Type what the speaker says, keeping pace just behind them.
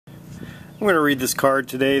I'm going to read this card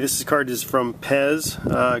today. This card is from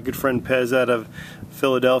Pez, good friend Pez out of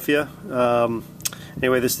Philadelphia.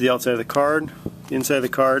 Anyway, this is the outside of the card. The inside of the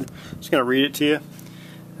card, I'm just going to read it to you.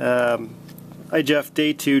 Hi Jeff,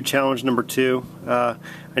 day 2, challenge number 2. I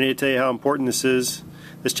need to tell you how important this is.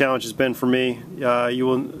 This challenge has been for me. You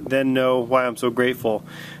will then know why I'm so grateful.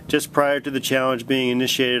 Just prior to the challenge being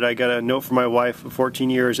initiated, I got a note from my wife of 14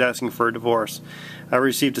 years asking for a divorce. I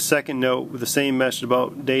received a second note with the same message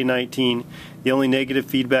about day 19. The only negative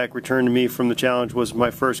feedback returned to me from the challenge was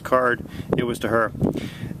my first card. It was to her.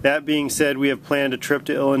 That being said, we have planned a trip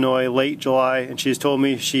to Illinois late July, and she has told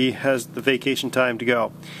me she has the vacation time to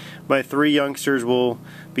go. My 3 youngsters will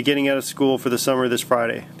be getting out of school for the summer this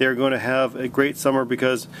Friday. They are going to have a great summer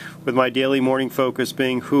because with my daily morning focus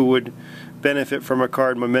being who would benefit from a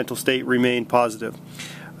card, my mental state remained positive.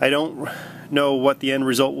 I don't know what the end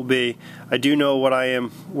result will be. I do know what I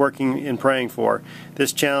am working and praying for.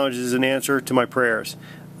 This challenge is an answer to my prayers.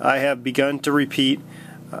 I have begun to repeat.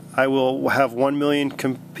 I will have 1 million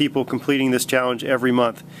people completing this challenge every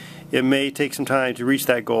month. It may take some time to reach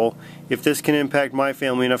that goal. If this can impact my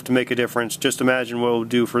family enough to make a difference, just imagine what it will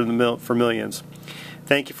do for millions.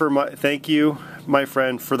 Thank you, my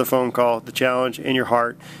friend, for the phone call, the challenge, and your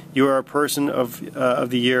heart. You are a person of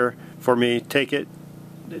the year for me. Take it,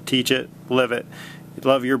 teach it, live it.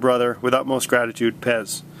 Love your brother. With utmost gratitude,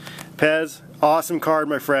 Pez. Pez, awesome card,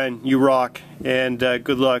 my friend. You rock, and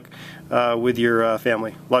good luck with your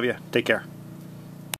family. Love you. Take care.